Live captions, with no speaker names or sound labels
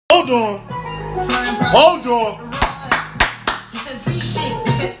Hold on. Hold on.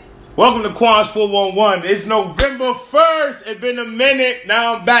 Welcome to Quans 411. It's November 1st. It's been a minute.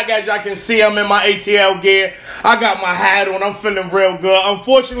 Now I'm back. As y'all can see, I'm in my ATL gear. I got my hat on. I'm feeling real good.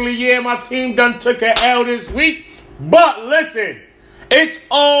 Unfortunately, yeah, my team done took an L this week. But listen, it's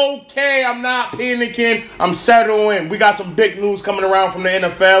okay. I'm not panicking. I'm settling. We got some big news coming around from the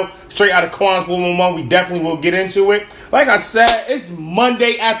NFL. Straight out of Quans 411. We definitely will get into it. Like I said, it's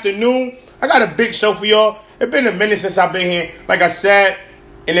Monday afternoon. I got a big show for y'all. It's been a minute since I've been here. Like I said,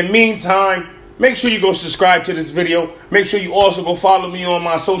 in the meantime, make sure you go subscribe to this video. Make sure you also go follow me on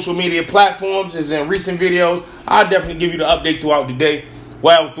my social media platforms. As in recent videos, I'll definitely give you the update throughout the day.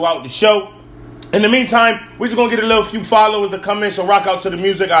 Well, throughout the show. In the meantime, we're just going to get a little few followers to come in. So rock out to the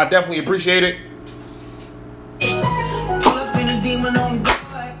music. I definitely appreciate it. Pull up in a demon on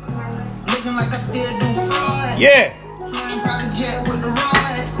guard, looking like I still do fraud. Yeah. Flying private jet with the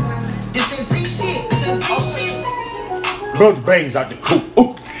rod. This that Z shit. This that Z shit. Blow the brains out the coop.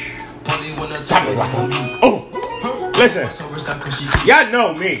 Ooh. Top it like ooh. Listen, y'all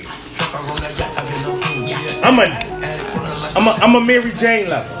know me. I'm a Mary Jane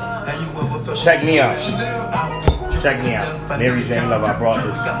lover. Check me out. Check me out. Mary Jane lover. I brought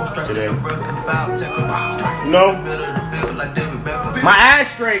this today. You know, my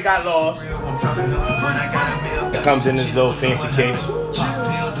ashtray got lost. It comes in this little fancy case.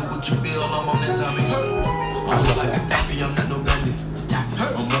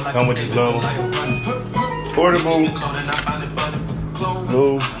 Come with this little portable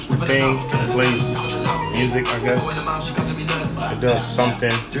little thing that plays music, I guess. It does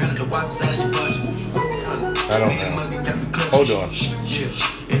something. I don't know. Hold on.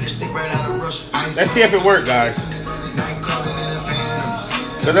 Let's see if it works, guys.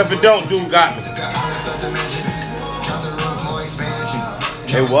 Because if it don't, dude got me.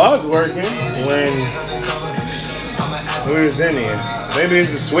 It was working when we was in here. Maybe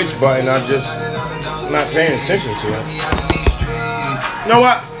it's the switch button. I'm just not paying attention to it. You know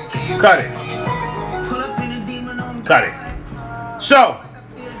what? Cut it. Cut it. So,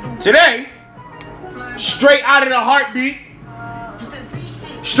 today, straight out of the heartbeat,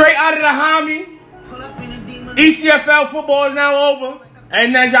 straight out of the homie, ECFL football is now over.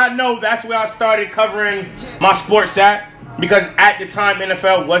 And as y'all know, that's where I started covering my sports at. Because at the time,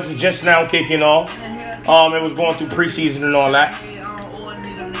 NFL wasn't just now kicking off. It was going through preseason and all that.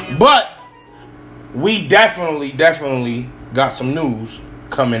 But we definitely got some news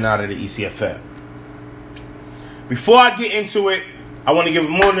coming out of the ECFL. Before I get into it, I want to give a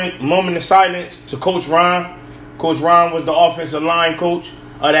moment of silence to Coach Ron. Coach Ron was the offensive line coach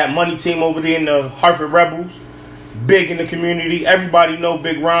of that money team over there in the Hartford Rebels. Big in the community. Everybody know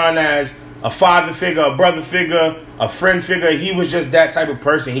Big Ron as a father figure, a brother figure, a friend figure. He was just that type of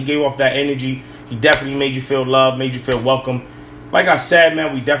person. He gave off that energy. He definitely made you feel loved, made you feel welcome. Like I said,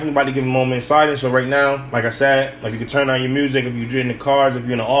 man, we definitely about to give a moment of silence. So right now, like I said, like you can turn on your music if you're in the cars, if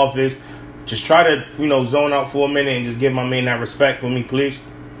you're in the office. Just try to, zone out for a minute and just give my man that respect for me, please.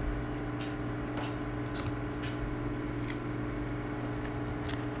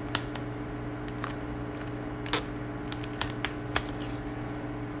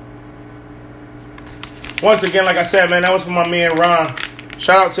 Once again, like I said, man, that was for my man Ron.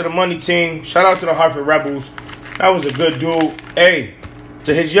 Shout out to the money team. Shout out to the Hartford Rebels. That was a good dude. Hey,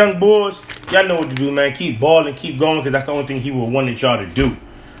 to his young boys, y'all know what to do, man. Keep balling, keep going, because that's the only thing he will want y'all to do.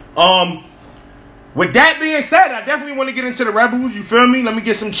 With that being said, I definitely want to get into the Rebels. You feel me? Let me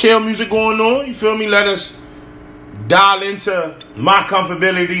get some chill music going on. You feel me? Let us dial into my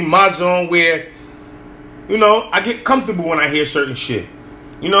comfortability, my zone where, I get comfortable when I hear certain shit.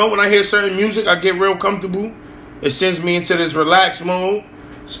 When I hear certain music, I get real comfortable. It sends me into this relaxed mode,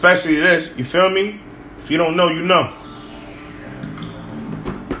 especially this. You feel me? If you don't know, you know.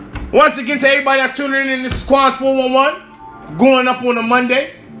 Once again, to everybody that's tuning in, this is Quans 411, going up on a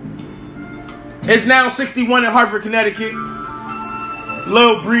Monday. It's now 61 in Hartford, Connecticut.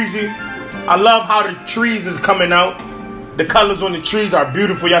 Little breezy. I love how the trees is coming out. The colors on the trees are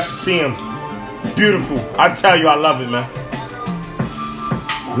beautiful. Y'all should see them. Beautiful. I tell you, I love it, man.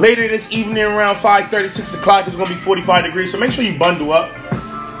 Later this evening, around 5:30, 6 o'clock, it's going to be 45 degrees. So make sure you bundle up.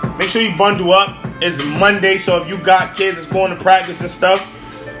 Make sure you bundle up. It's Monday, so if you got kids that's going to practice and stuff,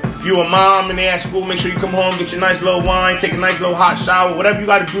 if you a mom and they at school, make sure you come home, get your nice little wine, take a nice little hot shower, whatever you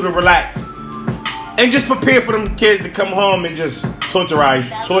got to do to relax. And just prepare for them kids to come home and just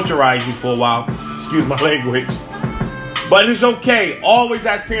torturize you for a while. Excuse my language. But it's okay. Always,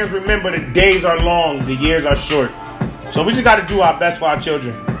 as parents, remember the days are long, the years are short. So we just got to do our best for our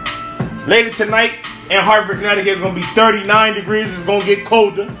children. Later tonight, in Hartford, Connecticut, it's going to be 39 degrees. It's going to get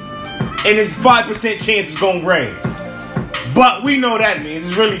colder. And it's 5% chance it's going to rain. But we know that means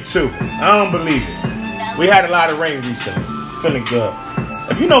it's really 2. I don't believe it. We had a lot of rain recently. Feeling good.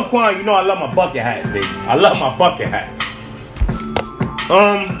 If you know Quans, you know I love my bucket hats, baby. I love my bucket hats.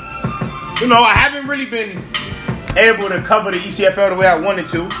 I haven't really been able to cover the ECFL the way I wanted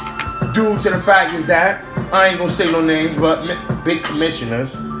to, due to the fact is that I ain't gonna say no names, but big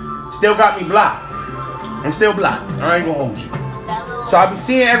commissioners still got me blocked. I'm still blocked. I ain't gonna hold you. So I be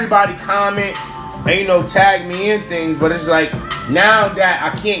seeing everybody comment and tag me in things, but it's like now that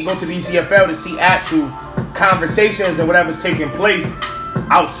I can't go to the ECFL to see actual conversations and whatever's taking place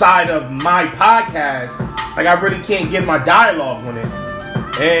outside of my podcast, like I really can't get my dialogue on it.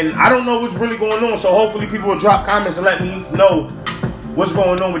 And I don't know what's really going on, so hopefully people will drop comments and let me know what's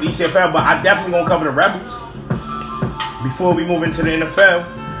going on with the ECFL. But I definitely gonna cover the Rebels before we move into the NFL.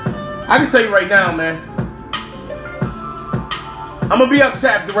 I can tell you right now, man, I'm gonna be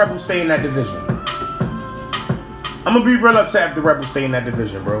upset if the Rebels stay in that division. I'm gonna be real upset if the Rebels stay in that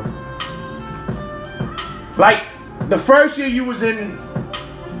division, bro. Like, the first year you was in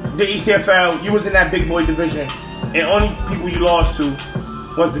the ECFL, you was in that big boy division, and only people you lost to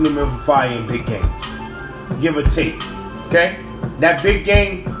was the New Memphis Fire in big games. Give or take. Okay? That big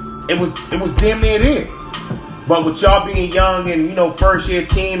game, it was damn near there. But with y'all being young and, first year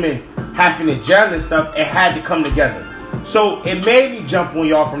team and having to gel and stuff, it had to come together. So it made me jump on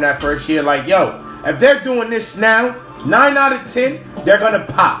y'all from that first year. Like, yo, if they're doing this now, 9 out of 10, they're going to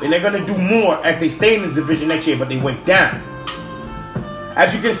pop. And they're going to do more if they stay in this division next year. But they went down.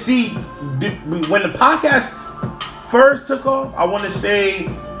 As you can see, when the podcast first took off, I want to say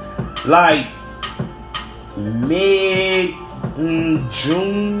like mid-July.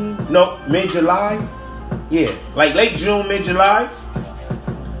 Yeah, like late June, mid-July.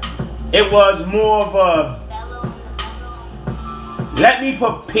 It was more of a, let me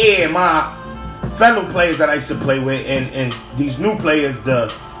prepare my fellow players that I used to play with and these new players to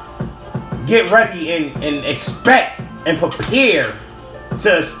get ready and expect and prepare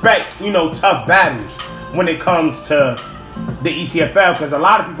to expect, tough battles when it comes to the ECFL. Because a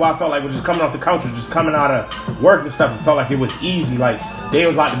lot of people I felt like were just coming off the couch, just coming out of work and stuff, and felt like it was easy. Like they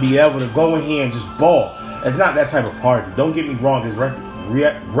was about to be able to go in here and just ball. It's not that type of party. Don't get me wrong. It's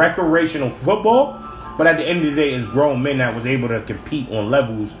recreational football. But at the end of the day, it's grown men that was able to compete on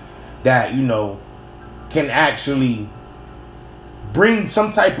levels that, can actually bring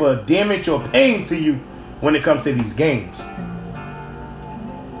some type of damage or pain to you when it comes to these games.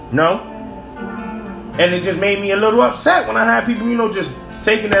 No? And it just made me a little upset when I had people, just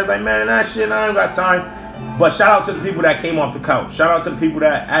taking it as like, man, that shit, I ain't got time. But shout out to the people that came off the couch. Shout out to the people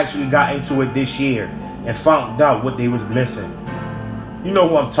that actually got into it this year and found out what they was missing. You know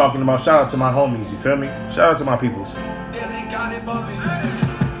who I'm talking about. Shout out to my homies, you feel me? Shout out to my peoples.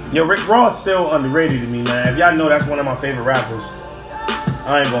 Yo, Rick Ross still underrated to me, man. If y'all know, that's one of my favorite rappers.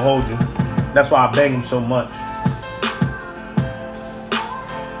 I ain't gonna hold you. That's why I bang him so much.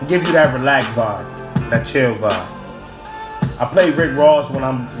 Give you that relaxed vibe, that chill vibe. I play Rick Ross when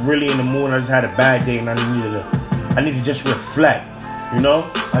I'm really in the mood and I just had a bad day and I need to just reflect,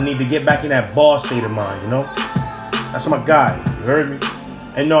 I need to get back in that ball state of mind, That's my guy, you heard me?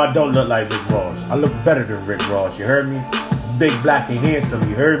 And no, I don't look like Rick Ross. I look better than Rick Ross, you heard me? Big, black, and handsome,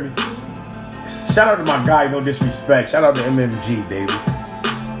 you heard me? Shout out to my guy, no disrespect. Shout out to MMG, baby.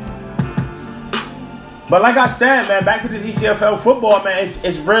 But like I said, man, back to this ECFL football, man,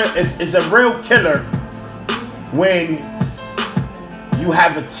 it's real. It's a real killer when you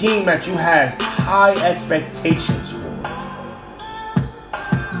have a team that you have high expectations for,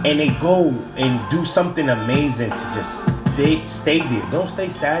 and they go and do something amazing to just stay there. Don't stay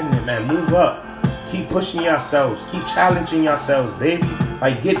stagnant, man. Move up. Keep pushing yourselves. Keep challenging yourselves, baby.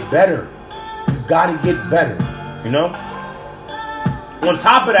 Like, get better. You gotta get better, On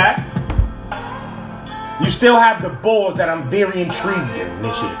top of that, you still have the Bulls that I'm very intrigued in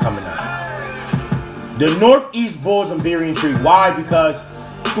this year coming up. The Northeast Bulls, I'm very intrigued. Why? Because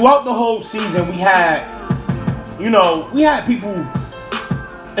throughout the whole season, we had people,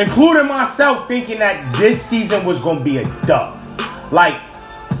 including myself, thinking that this season was going to be a dub. Like,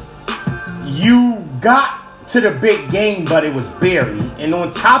 you got to the big game, but it was barely. And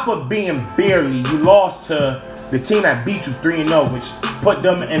on top of being barely, you lost to the team that beat you 3-0, which put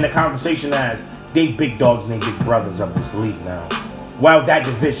them in the conversation as they big dogs and they big brothers of this league now. Well, that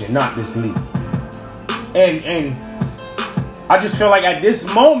division, not this league. And I just feel like at this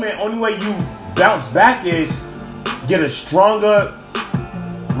moment, only way you bounce back is get a stronger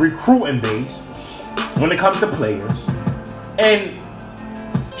recruiting base when it comes to players and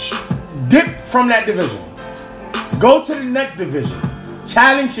Dip from that division. Go to the next division.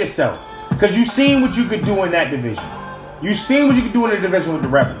 Challenge yourself. Because you've seen what you could do in that division. You've seen what you could do in the division with the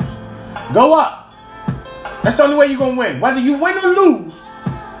Rebels. Go up. That's the only way you're going to win. Whether you win or lose,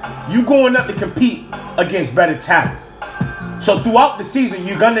 you going up to compete against better talent. So throughout the season,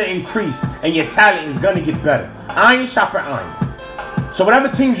 you're going to increase and your talent is going to get better. Iron sharpens iron. So whatever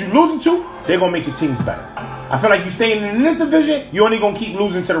teams you're losing to, they're going to make your teams better. I feel like you staying in this division, you're only going to keep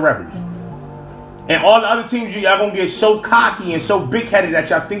losing to the Rebels. And all the other teams, y'all going to get so cocky and so big-headed that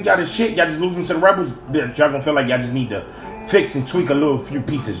y'all think y'all the shit. Y'all just losing to the Rebels. Y'all going to feel like y'all just need to fix and tweak a few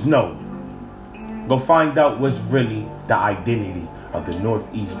pieces. No. Go find out what's really the identity of the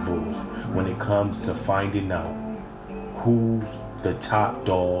Northeast Bulls when it comes to finding out who's the top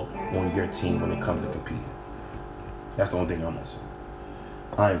dog on your team when it comes to competing. That's the only thing I'm going to say.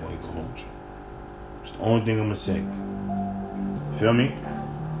 I ain't going to go hold you. It's the only thing I'm going to say. Feel me?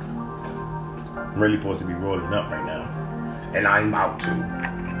 I'm really supposed to be rolling up right now. And I'm out too.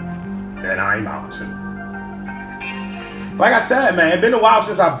 Like I said, man, it's been a while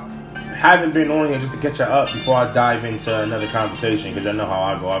since I haven't been on here just to catch you up before I dive into another conversation. Because I know how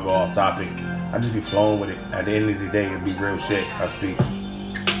I go off topic. I just be flowing with it. At the end of the day, it'll be real shit I speak.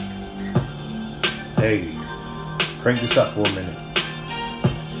 Hey, crank this up for a minute.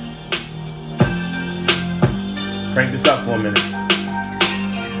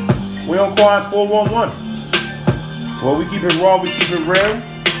 We on Quans 411. Well, we keep it raw, we keep it real.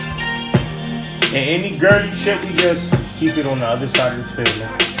 And any girly shit, we just keep it on the other side of the field,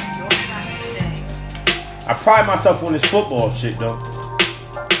 man. I pride myself on this football shit, though.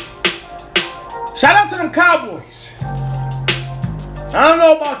 Shout out to them Cowboys. I don't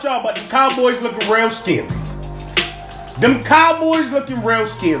know about y'all, but the Cowboys looking real scary.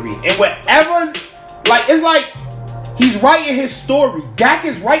 And whatever, like, it's like he's writing his story. Dak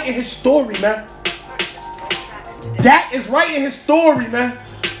is writing his story, man.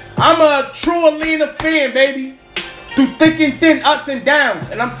 I'm a true Atlanta fan, baby. Through thick and thin, ups and downs.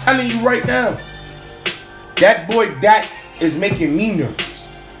 And I'm telling you right now, that boy Dak is making me nervous.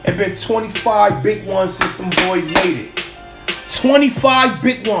 It's been 25 big ones since them boys made it. 25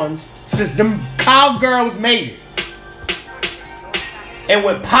 big ones since them cowgirls made it. And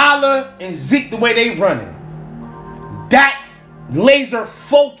with Pollard and Zeke the way they running, that laser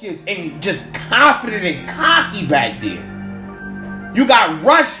focused and just confident and cocky back there. You got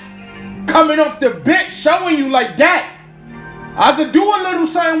Rush coming off the bench showing you like that. I could do a little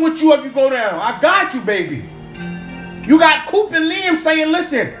something with you if you go down. I got you, baby. You got Coop and Liam saying,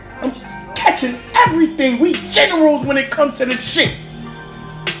 listen, I'm catching everything. We generals when it comes to this shit.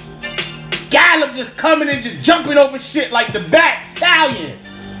 Gallup just coming and just jumping over shit like the back stallion.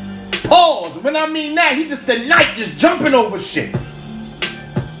 Pause. When I mean that, he just the night just jumping over shit.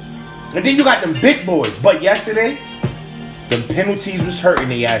 And then you got them big boys. But yesterday, the penalties was hurting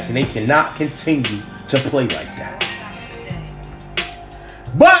their ass and they cannot continue to play like that.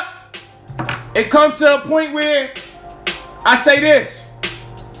 But it comes to a point where I say this.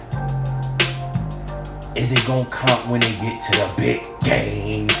 Is it gonna count when they get to the big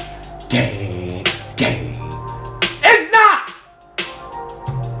game? It's not!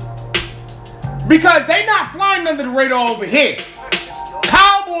 Because they not flying under the radar over here.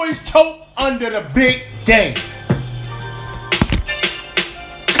 Cowboys choke under the big game.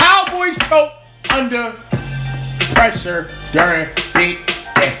 Cowboys choke under pressure during big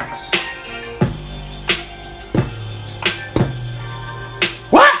games.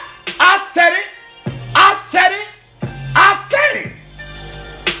 What? I said it. What? I said it.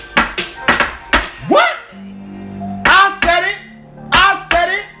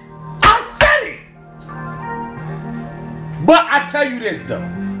 But I tell you this though.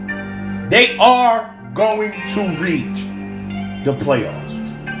 They are going to reach the playoffs.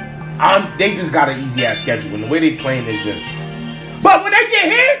 They just got an easy ass schedule. And the way they playing is just. But when they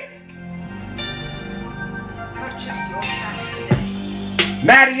get hit,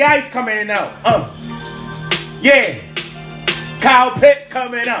 Matty Ice coming out. Yeah. Kyle Pitts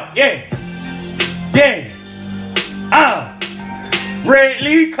coming out. Yeah. Red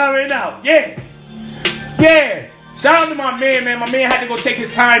Lee coming out. Yeah. Shout out to my man. My man had to go take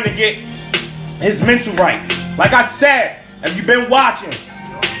his time to get his mental right. Like I said, if you've been watching,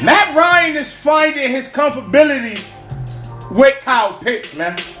 Matt Ryan is finding his comfortability with Kyle Pitts,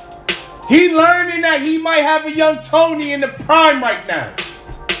 man. He learning that he might have a young Tony in the prime right now.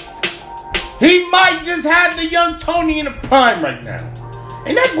 He might just have the young Tony in the prime right now.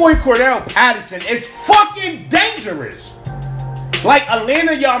 And that boy Cordell Patterson is fucking dangerous. Like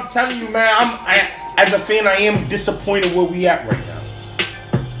Atlanta, y'all, I'm telling you, man, as a fan, I am disappointed where we at right now.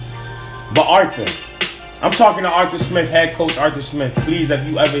 But Arthur, I'm talking to Arthur Smith, head coach Arthur Smith. Please, if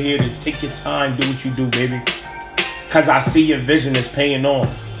you ever hear this, take your time, do what you do, baby. Because I see your vision is paying off.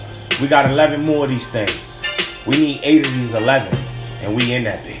 We got 11 more of these things. We need 8 of these 11. And we in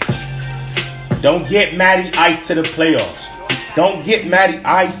that bitch. Don't get Matty Ice to the playoffs. Don't get Matty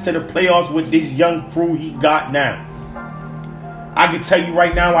Ice to the playoffs with this young crew he got now. I can tell you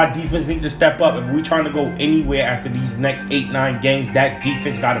right now, our defense needs to step up. If we're trying to go anywhere after these next 8-9 games, that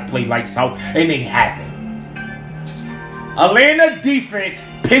defense got to play lights out, and they haven't. Atlanta defense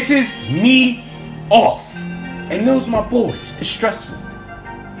pisses me off. And those my boys. It's stressful.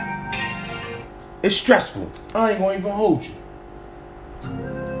 It's stressful. I ain't going to even hold you.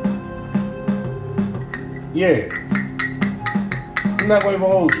 Yeah. I'm not going to even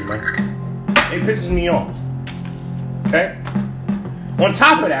hold you, man. It pisses me off. Okay? On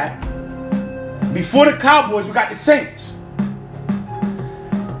top of that, before the Cowboys, we got the Saints.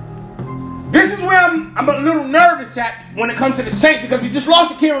 This is where I'm a little nervous at when it comes to the Saints because we just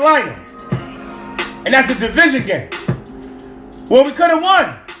lost to Carolina. And that's a division game. Well, we could have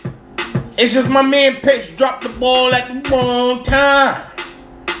won. It's just my man Pitts dropped the ball at the wrong time.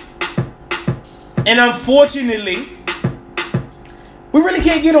 And unfortunately, we really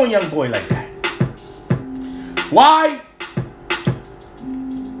can't get on young boy like that. Why?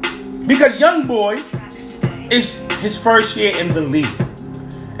 Because young boy is his first year in the league.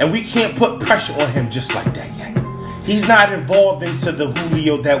 And we can't put pressure on him just like that yet. He's not evolved into the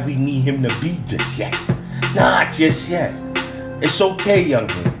Julio that we need him to be just yet. Not just yet. It's okay, young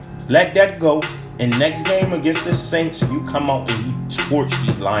man. Let that go. And next game against the Saints, you come out and you torch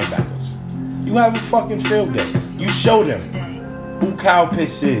these linebackers. You have a fucking field day. You show them who Kyle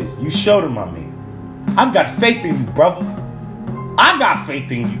Pitts is. You show them, my man. I've got faith in you, brother. I got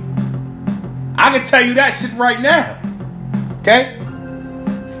faith in you. I can tell you that shit right now. Okay?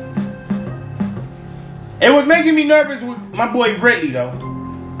 It was making me nervous with my boy Ridley, though.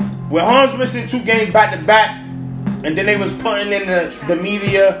 With Holmes missing 2 games back to back, and then they was putting in the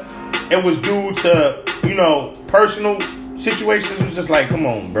media, it was due to, personal situations. It was just like, come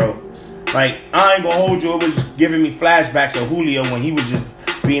on, bro. Like, I ain't gonna hold you. It was giving me flashbacks of Julio when he was just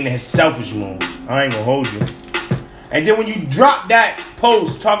being in his selfish moves. I ain't gonna hold you. And then when you drop that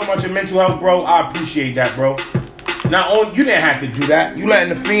post talking about your mental health, bro, I appreciate that, bro. Now, you didn't have to do that. You letting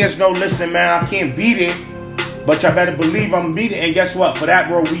the fans know, listen, man, I can't beat it, but y'all better believe I'm beat it. And guess what? For that,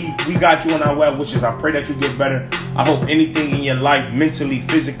 bro, we got you on our well wishes. I pray that you get better. I hope anything in your life, mentally,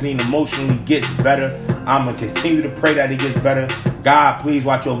 physically, and emotionally gets better. I'm going to continue to pray that it gets better. God, please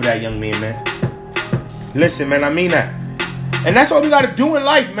watch over that young man. Listen, man, I mean that. And that's all we got to do in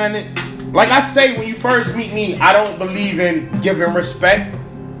life, man. Like I say, when you first meet me, I don't believe in giving respect.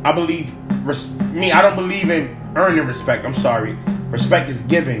 I don't believe in earning respect. I'm sorry. Respect is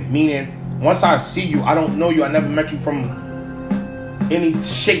given, meaning once I see you, I don't know you. I never met you from any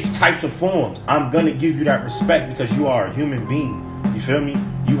shapes, types, or forms. I'm going to give you that respect because you are a human being. You feel me?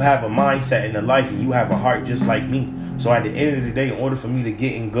 You have a mindset in the life and you have a heart just like me. So at the end of the day, in order for me to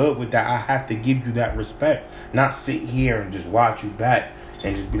get in good with that, I have to give you that respect. Not sit here and just watch you back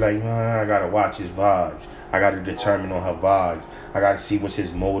and just be like, I got to watch his vibes. I got to determine on her vibes. I got to see what's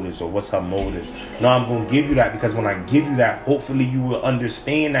his motives or what's her motives. No, I'm going to give you that because when I give you that, hopefully you will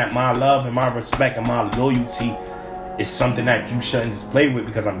understand that my love and my respect and my loyalty is something that you shouldn't just play with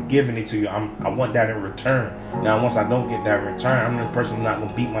because I'm giving it to you. I want that in return. Now, once I don't get that in return, I'm the person who's not going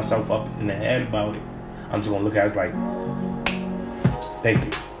to beat myself up in the head about it. I'm just going to look at it as like, thank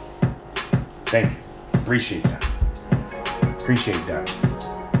you. Thank you. Appreciate that. Appreciate that.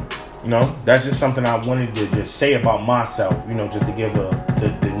 That's just something I wanted to just say about myself, just to give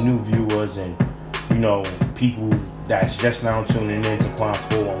the new viewers and, people that's just now tuning in to Quans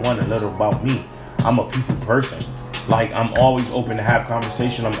 411 a little about me. I'm a people person. Like, I'm always open to have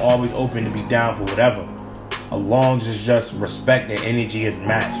conversation. I'm always open to be down for whatever. As long as it's just respect and energy is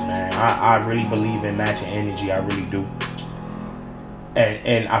matched, man. I really believe in matching energy. I really do.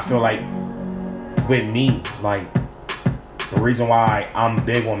 And I feel like with me, like, the reason why I'm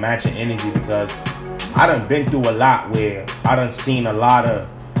big on matching energy because I done been through a lot where I done seen a lot of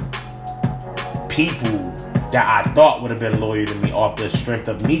people that I thought would have been loyal to me off the strength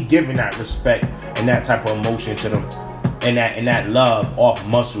of me giving that respect and that type of emotion to them and that love off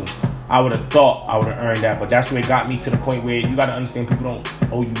muscle. I would have thought I would have earned that, but that's where it got me to the point where you got to understand people don't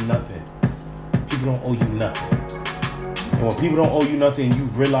owe you nothing. People don't owe you nothing. And when people don't owe you nothing, you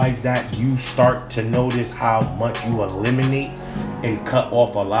realize that you start to notice how much you eliminate and cut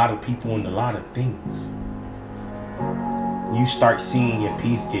off a lot of people and a lot of things. You start seeing your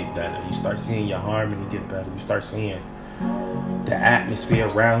peace get better. You start seeing your harmony get better. You start seeing the atmosphere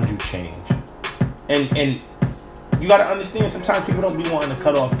around you change. And you gotta understand, sometimes people don't be wanting to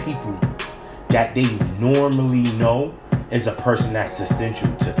cut off people that they normally know is a person that's essential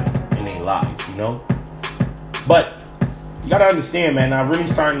to them in their lives, you know? But you gotta understand, man, I'm really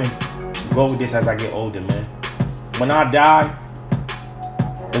starting to go with this as I get older, man. When I die,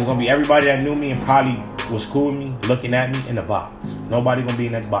 there's gonna be everybody that knew me and probably was cool with me looking at me in the box. Nobody gonna be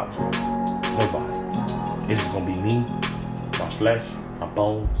in that box. Nobody. It's just gonna be me, my flesh, my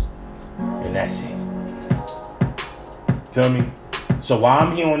bones, and that's it. Feel me? So while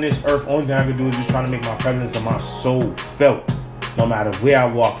I'm here on this earth, only thing I can do is just trying to make my presence and my soul felt. No matter where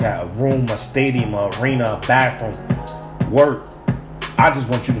I walk at, a room, a stadium, a arena, a bathroom, work. I just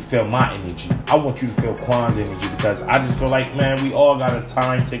want you to feel my energy. I want you to feel Quans' energy, because I just feel like, man, we all got a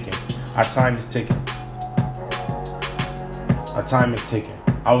time ticking. Our time is ticking. Our time is ticking.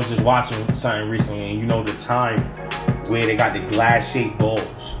 I was just watching something recently, and you know the time where they got the glass-shaped balls.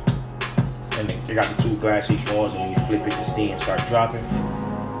 And they got the two glass-shaped balls, and when you flip it, the steam start dropping.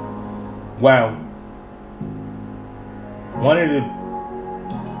 Well, one of the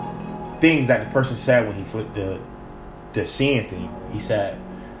things that the person said when he flipped the seeing thing, he said,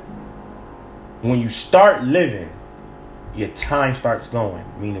 when you start living, your time starts going.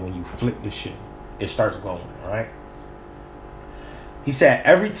 Meaning when you flip the shit, it starts going, right? He said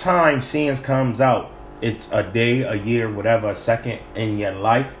every time seeing comes out, it's a day, a year, whatever, a second in your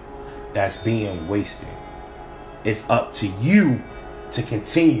life that's being wasted. It's up to you to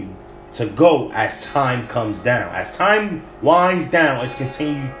continue to go as time comes down. As time winds down, it's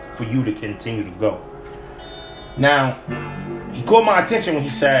continue for you to continue to go. Now, he caught my attention when he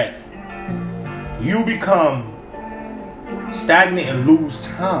said, you become stagnant and lose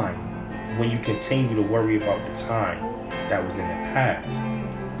time when you continue to worry about the time that was in the past.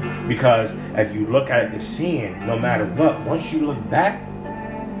 Because if you look at the scene, no matter what, once you look back,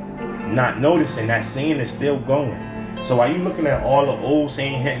 not noticing that scene is still going. So while you looking at all the old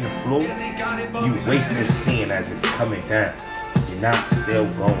scene hitting the floor, you wasting the scene as it's coming down. You're not still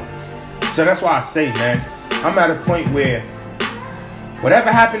going. So that's why I say, man, I'm at a point where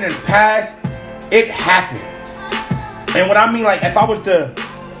whatever happened in the past, it happened. And what I mean, like, if I was to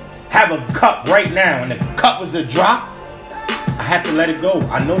have a cup right now and the cup was to drop, I have to let it go.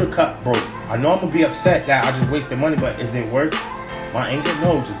 I know the cup broke. I know I'm going to be upset that I just wasted money, but is it worth my anger?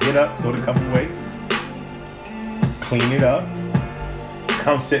 No, just get up, throw the cup away, clean it up,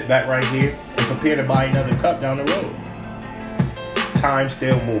 come sit back right here and prepare to buy another cup down the road. Time's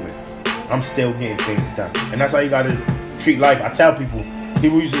still moving. I'm still getting things done. And that's how you got to treat life. I tell people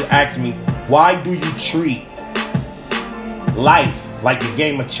used to ask me, why do you treat life like a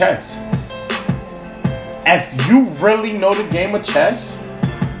game of chess? If you really know the game of chess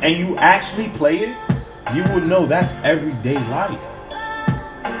and you actually play it, you would know that's everyday life.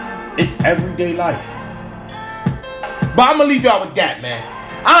 It's everyday life. But I'm going to leave y'all with that, man.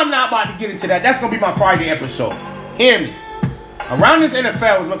 I'm not about to get into that. That's going to be my Friday episode. Hear me. Around this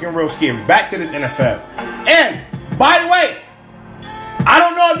NFL was looking real scary. Back to this NFL. And, by the way, I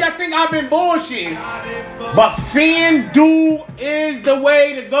don't know if y'all think I've been bullshitting, but FanDuel is the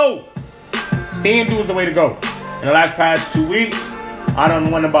way to go. FanDuel is the way to go. In the past 2 weeks, I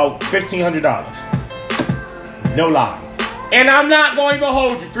done won about $1,500. No lie. And I'm not going to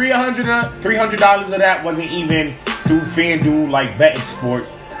hold you. $300 of that wasn't even through FanDuel, like betting sports.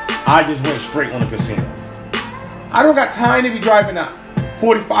 I just went straight on the casino. I don't got time to be driving up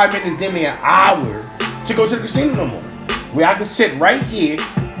 45 minutes, damn near an hour to go to the casino no more. Where I can sit right here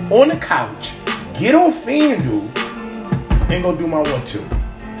on the couch, get on FanDuel, and go do my 1-2.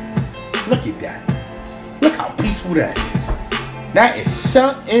 Look at that. Look how peaceful that is. That is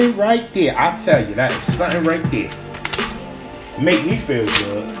something right there. I tell you, that is something right there. Make me feel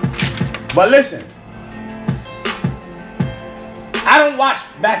good. But listen, I don't watch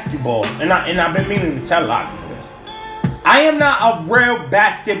basketball, and I've been meaning to tell a lot of people this. I am not a real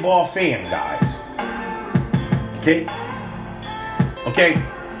basketball fan, guys. Okay?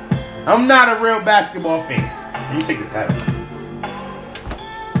 I'm not a real basketball fan. Let me take this hat off.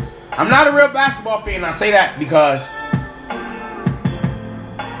 I'm not a real basketball fan. I say that because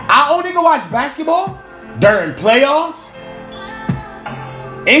I only go watch basketball during playoffs,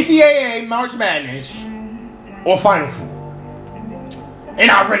 NCAA, March Madness, or Final Four. And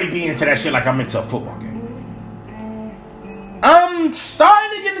I really be into that shit like I'm into a football game. I'm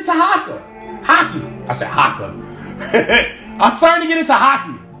starting to get into hockey. I said hockey. I'm starting to get into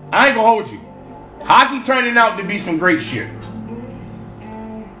hockey. I ain't gonna hold you. Hockey turning out to be some great shit.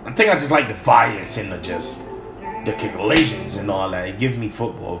 I think I just like the violence and the collisions and all that. It gives me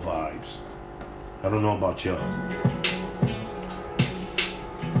football vibes. I don't know about y'all.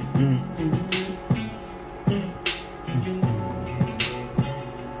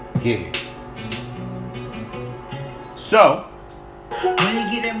 Yeah. So. When you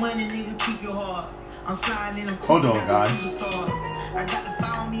get that money, nigga, keep your heart. I'm signing them. Hold on, guys. I got to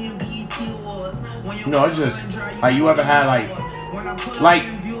follow me in BET Awards. No, it's just like you ever had like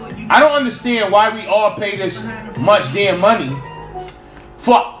I don't understand why we all pay this much damn money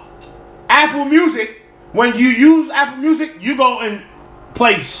for Apple Music. When you use Apple Music, you go and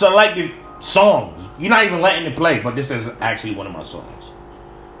play selected songs. You're not even letting it play, but this is actually one of my songs.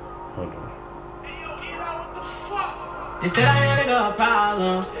 Hold on. They said I had a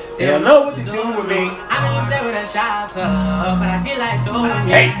problem. They don't know what to do with me. I didn't stay with a shot up, but I feel like doing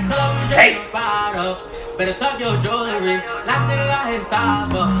me. Hey. Better tuck your jewelry. Last thing I hit stop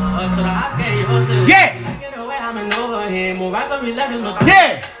so I gave you. Yeah. Get away, I'm in over here. Move back up 11.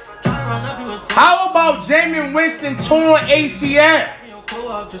 Yeah. How about Jameis Winston torn ACL?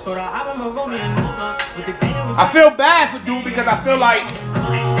 I feel bad for dude because I feel like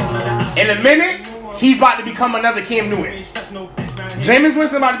in a minute he's about to become another Cam Newton. Jameis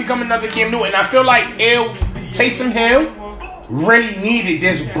Winston about to become another Cam Newton. And I feel like Taysom Hill really needed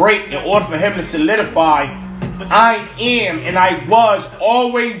this break in order for him to solidify I am and I was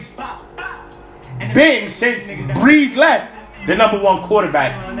always been since Breeze left the #1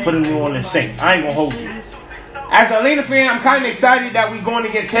 quarterback for the New Orleans Saints. I ain't gonna hold you. As an Atlanta fan, I'm kind of excited that we're going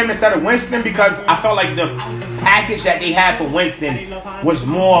against him instead of Winston because I felt like the package that they had for Winston was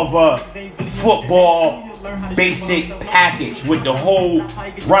more of a football basic package with the whole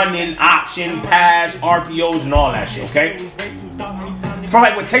running option, pass, RPOs, and all that shit, okay? I feel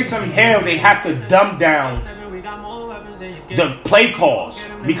like with Taysom Hill, they have to dumb down the play calls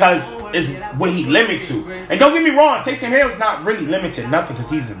because it's what he limited to. And don't get me wrong, Taysom Hill is not really limited nothing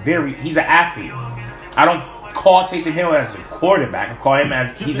because he's an athlete. I don't call Taysom Hill as a quarterback. I call him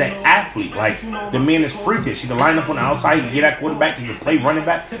as he's an athlete. Like, the man is freakish. He can line up on the outside. He can get that quarterback. He can play running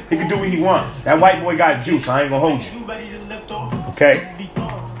back. He can do what he wants. That white boy got juice. I ain't gonna hold you. Okay.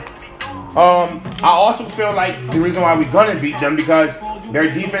 I also feel like the reason why we're gonna beat them because their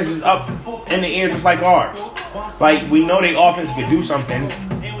defense is up in the air just like ours. Like, we know their offense could do something.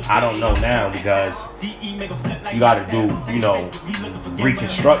 I don't know now because you got to do,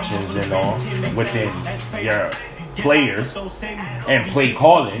 reconstructions and all within your players and play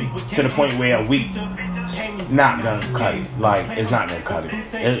calling to the point where a week not gonna cut it. Like, it's not gonna cut it.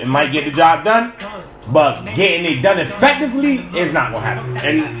 It might get the job done, but getting it done effectively is not gonna happen.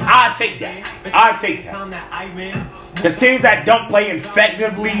 And I take that. Because teams that don't play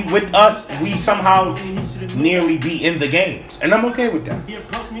effectively with us, we somehow nearly be in the games. And I'm okay with that.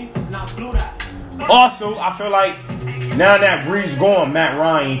 Also, I feel like now that Breeze gone, Matt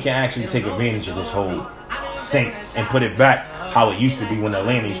Ryan can actually take advantage of this whole Saints and put it back how it used to be when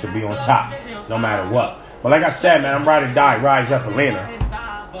Atlanta used to be on top, no matter what. But like I said, man, I'm ride or die, rise up Atlanta.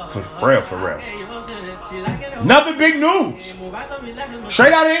 For real. Another big news.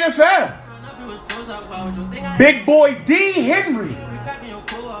 Straight out of the NFL. Big boy D. Henry.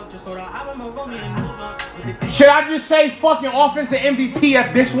 Should I just say fucking offensive MVP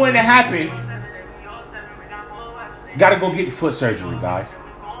if this wouldn't have happened? Gotta go get the foot surgery, guys.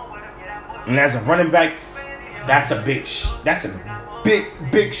 And as a running back, that's a big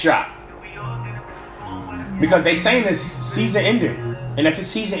shot. Because they saying this season ending. And if it's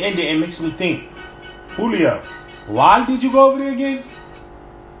season ending, it makes me think, Julio, why did you go over there again?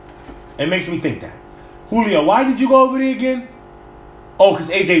 It makes me think that. Julio, why did you go over there again? Oh, because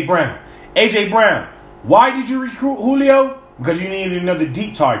A.J. Brown. A.J. Brown, why did you recruit Julio? Because you needed another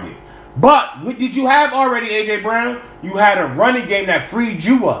deep target. But what did you have already, A.J. Brown? You had a running game that freed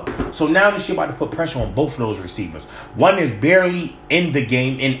you up. So now this shit about to put pressure on both of those receivers. One is barely in the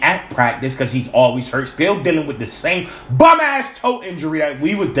game and at practice because he's always hurt. Still dealing with the same bum-ass toe injury that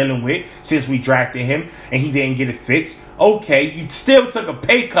we was dealing with since we drafted him and he didn't get it fixed. Okay, you still took a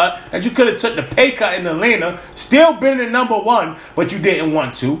pay cut that you could have took the pay cut in Atlanta. Still been the #1, but you didn't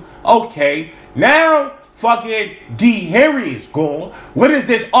want to. Okay, now fucking D. Henry is gone. What is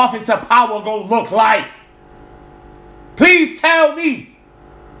this offensive power gonna look like? Please tell me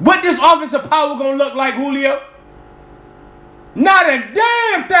what this offensive power gonna look like, Julio. Not a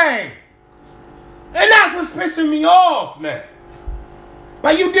damn thing. And that's what's pissing me off, man.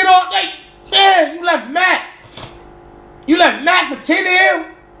 Like, you did all, like, man, you left Matt. You left Matt for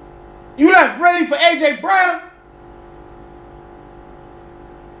Tannehill. You left Riley for A.J. Brown.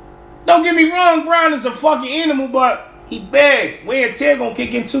 Don't get me wrong, Brown is a fucking animal, but he big. Wear and tear gonna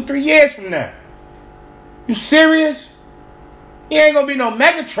kick in 2-3 years from now. You serious? He ain't gonna be no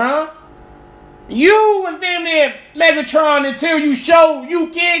Megatron. You was damn near Megatron until you showed you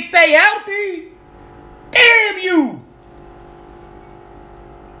can't stay healthy. Damn you.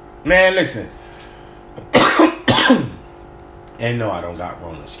 Man, listen. And no, I don't got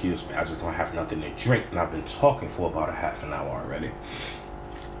Rona. Excuse me. I just don't have nothing to drink. And I've been talking for about a half an hour already.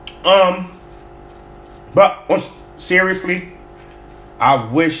 But seriously, I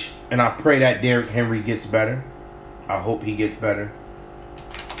wish and I pray that Derrick Henry gets better. I hope he gets better.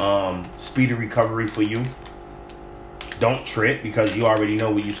 Speedy recovery for you. Don't trip because you already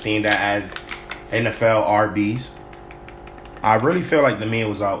know where you stand at as NFL RBs. I really feel like the man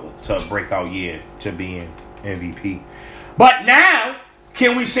was out to a breakout year to being MVP. But now,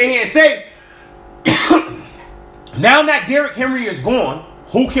 can we sit here and say, now that Derrick Henry is gone,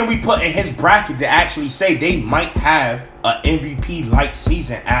 who can we put in his bracket to actually say they might have an MVP-like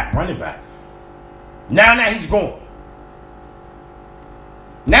season at running back? Now that he's gone.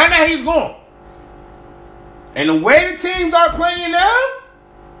 Now that he's gone. And the way the teams are playing now,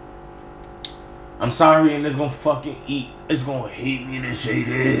 I'm sorry, and it's gonna it's gonna hate me to say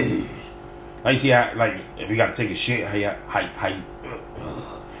this. Like, see, if you gotta take a shit,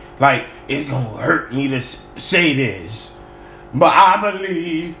 like, it's gonna hurt me to say this. But I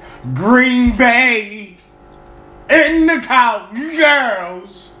believe Green Bay and the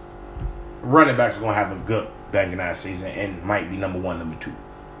Cowgirls running backs are gonna have a good banging ass season and might be number 1, number 2.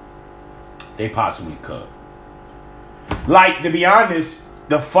 They possibly could. Like, to be honest,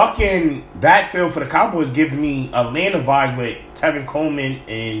 the fucking backfield for the Cowboys giving me Atlanta vibes with Tevin Coleman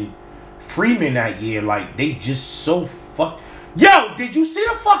and Freeman that year. Like, they just so Yo, did you see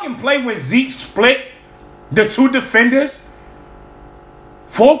the fucking play when Zeke split the 2 defenders?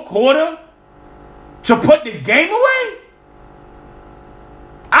 4th quarter? To put the game away?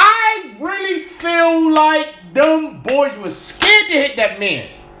 I really feel like them boys was scared to hit that man.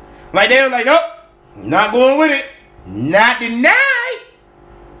 Like, they were like, oh, not going with it. Not tonight.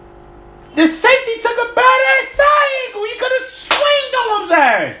 The safety took a badass side angle. He could have swinged on his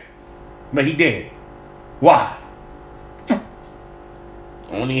ass. But he did. Why?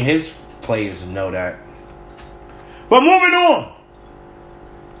 Only his players know that. But moving on.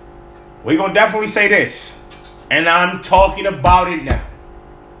 We're going to definitely say this. And I'm talking about it now.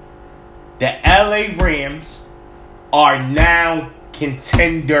 The LA Rams are now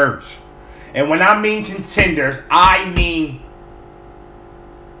contenders. And when I mean contenders, I mean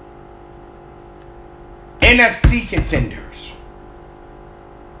NFC contenders.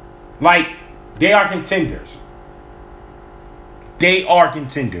 Like, they are contenders. They are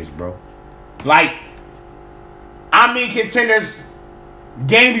contenders, bro. Like, I mean contenders,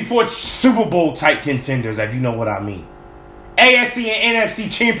 game before Super Bowl type contenders, if you know what I mean. AFC and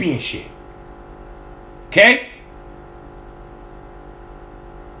NFC championship. Okay?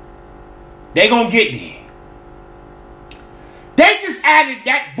 They gonna get there. They just added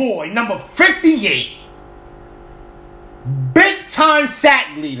that boy, number 58, big time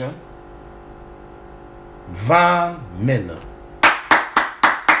sack leader, Von Miller.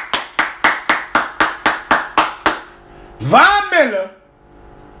 Von Miller,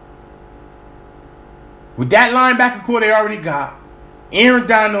 with that linebacker core they already got, Aaron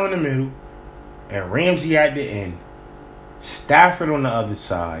Donald in the middle, and Ramsey at the end, Stafford on the other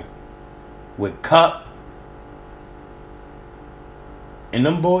side, with Cup and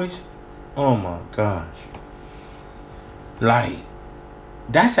them boys, oh my gosh. Like,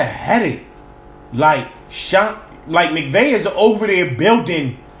 that's a headache. Like, McVay is over there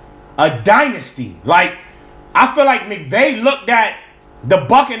building a dynasty. Like, I feel like McVay looked at the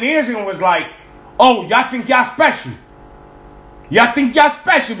Buccaneers and was like, oh, y'all think y'all special. Y'all think y'all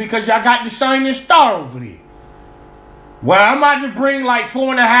special because y'all got the shining star over there. Well, I'm about to bring like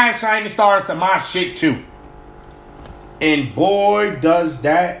 4.5 shining stars to my shit too. And boy, does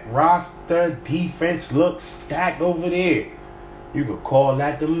that roster defense look stacked over there. You could call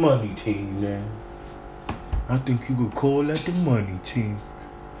that the money team, man. I think you could call that the money team.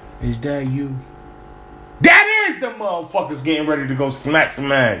 Is that you? That is the motherfuckers getting ready to go smack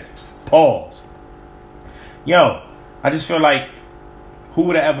some ass. Pause. Yo, I just feel like, who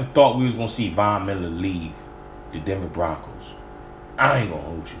would have ever thought we was going to see Von Miller leave the Denver Broncos? I ain't going to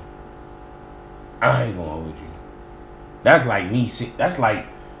hold you. That's like me. That's like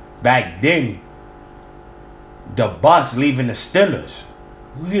back then, the bus leaving the Steelers.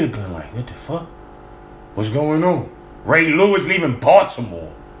 We'd have been like, what the fuck? What's going on? Ray Lewis leaving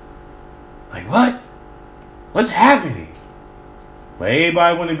Baltimore. Like, what? What's happening? But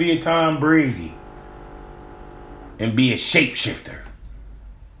everybody want to be a Tom Brady and be a shapeshifter.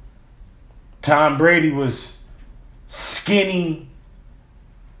 Tom Brady was skinny,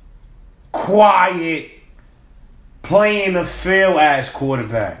 quiet, playing the field ass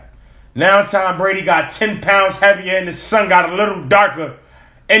quarterback. Now Tom Brady got 10 pounds heavier and the sun got a little darker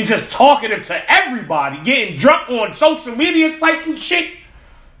and just talkative to everybody, getting drunk on social media sites and shit.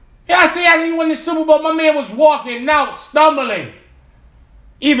 Yeah, I see after he won the Super Bowl, my man was walking out, stumbling.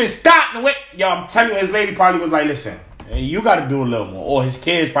 Even stopped and went. Yo, I'm telling you, his lady probably was like, listen, you got to do a little more. Or his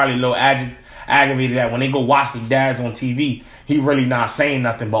kids probably a little aggravated that when they go watch their dads on TV, he really not saying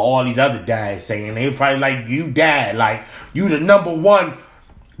nothing but all these other dads saying. They probably like, you dad, like, you the number one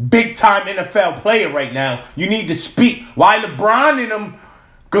big-time NFL player right now. You need to speak. Why LeBron and them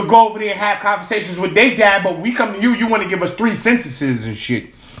could go over there and have conversations with their dad, but we come to you want to give us 3 sentences and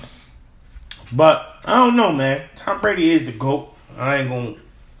shit. But, I don't know, man. Tom Brady is the GOAT. I ain't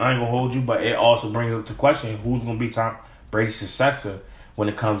gonna hold you, but it also brings up the question, who's gonna be Tom Brady's successor when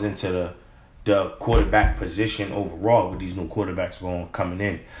it comes into the quarterback position overall with these new quarterbacks coming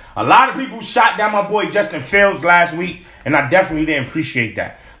in. A lot of people shot down my boy Justin Fields last week, and I definitely didn't appreciate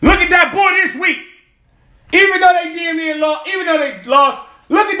that. Look at that boy this week. Even though they damn near lost, even though they lost,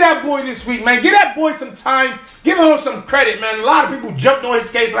 look at that boy this week, man. Give that boy some time. Give him some credit, man. A lot of people jumped on his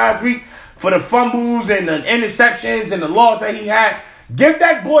case last week for the fumbles and the interceptions and the loss that he had. Give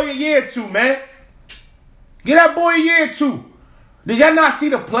that boy a year or two, man. Give that boy a year or two. Did y'all not see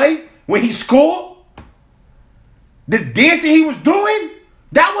the play when he scored? The dancing he was doing?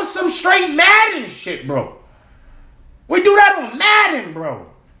 That was some straight Madden shit, bro. We do that on Madden, bro.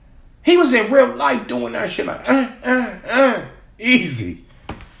 He was in real life doing that shit like, Easy.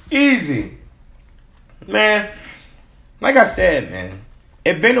 Easy. Man, like I said, man,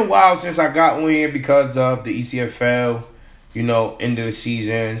 it's been a while since I got on here because of the ECFL, end of the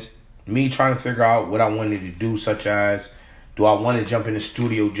seasons. Me trying to figure out what I wanted to do, such as, do I want to jump in the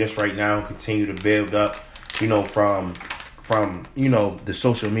studio just right now and continue to build up, from the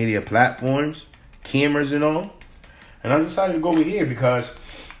social media platforms, cameras and all. And I decided to go over here because,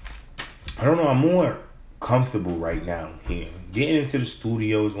 I don't know, I'm more comfortable right now here. Getting into the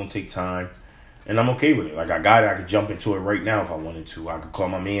studio is going to take time. And I'm okay with it. Like, I could jump into it right now if I wanted to. I could call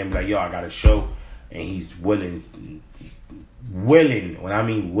my man and be like, yo, I got a show. And he's willing, when I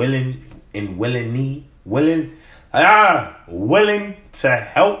mean willing and willing to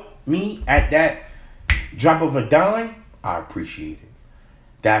help me at that drop of a dime, I appreciate it.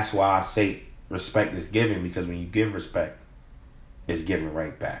 That's why I say respect is given, because when you give respect, it's given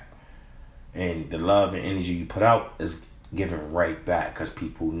right back. And the love and energy you put out is given right back because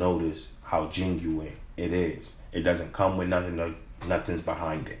people notice how genuine it is. It doesn't come with nothing, nothing's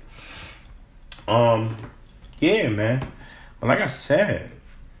behind it. Yeah, man. But like I said,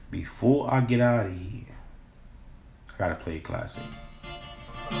 before I get out of here, I gotta play a classic.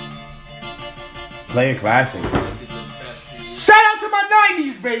 Play a classic, man. Shout out to my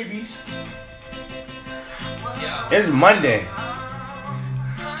 90s babies. It's Monday.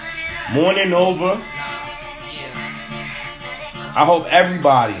 Morning over. I hope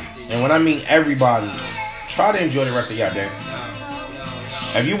everybody, and when I mean everybody, try to enjoy the rest of your day.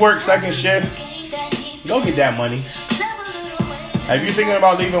 If you work second shift, go get that money. If you're thinking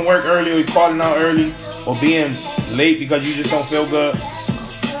about leaving work early or calling out early or being late because you just don't feel good,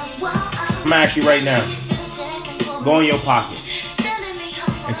 I'm gonna ask you right now, go in your pocket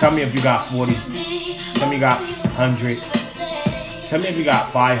and tell me if you got 40, tell me you got 100, tell me if you got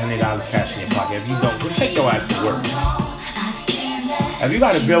 $500 cash in your pocket. If you don't, go take your ass to work. If you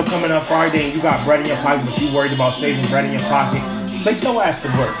got a bill coming up Friday and you got bread in your pocket but you worried about saving bread in your pocket, take your ass to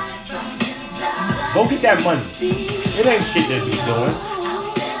work. Go get that money. It ain't shit that you doing.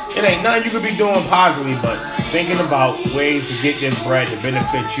 It ain't nothing you could be doing positively but thinking about ways to get this bread to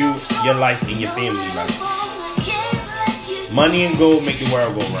benefit you, your life, and your family life. Money and gold make the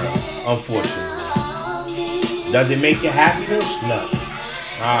world go round, unfortunately. Does it make you happiness? No.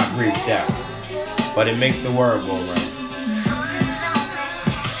 I agree with that. But it makes the world go round.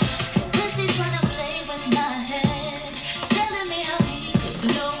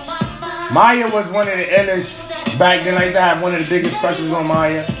 Maya was one of the illest back then. I used to have one of the biggest crushes on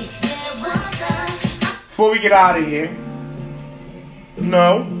Maya. Before we get out of here,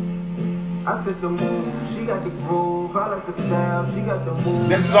 no. I said the move, she got the groove, I like the style, she got the move.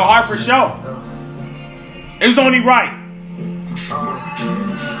 This is a Hartford show. It's only right.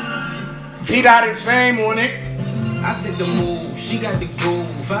 Pete out his fame on it. I said the move, she got the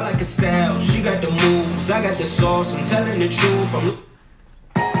groove, I like the style, she got the moves, I got the sauce, I'm telling the truth.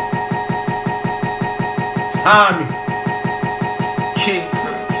 Tommy. King.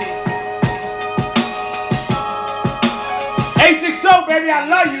 A60, baby, I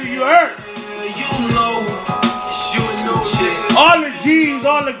love you, you heard. You know shit. All the G's,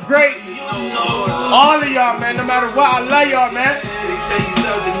 all the great All of y'all, man. No matter what, I love y'all, man. They say you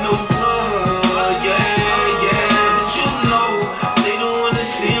love the new blood. Yeah. But you know, they don't want to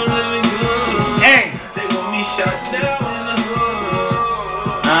see him living good. Hey. They want me shot down in the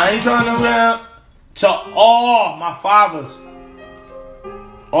hood. I ain't trying to rap. To all my fathers,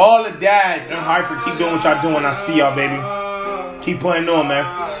 all the dads in Hartford, keep doing what y'all doing. I see y'all, baby. Keep putting on, man.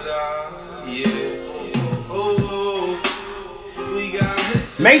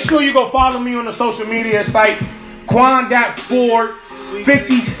 Make sure you go follow me on the social media site,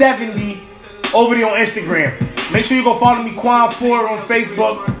 Quan.Ford5070 over there on Instagram. Make sure you go follow me, Quan Ford, on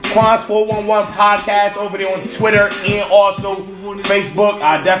Facebook, Quans 411 Podcast over there on Twitter and also Facebook.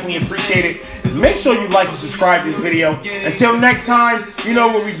 I definitely appreciate it. Make sure you like and subscribe to this video. Until next time, you know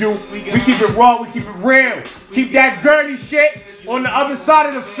what we do. We keep it raw, we keep it real. Keep that dirty shit on the other side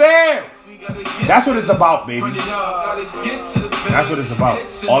of the field. That's what it's about, baby. That's what it's about.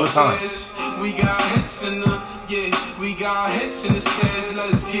 All the time. We got hits in the, we got hits in the stairs.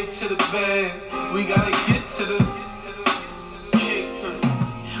 Let's get to the bed. We gotta get to the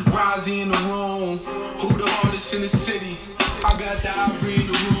Rozzy in the room. Who the hardest in the city? I got the Ivory in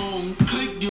the room. Click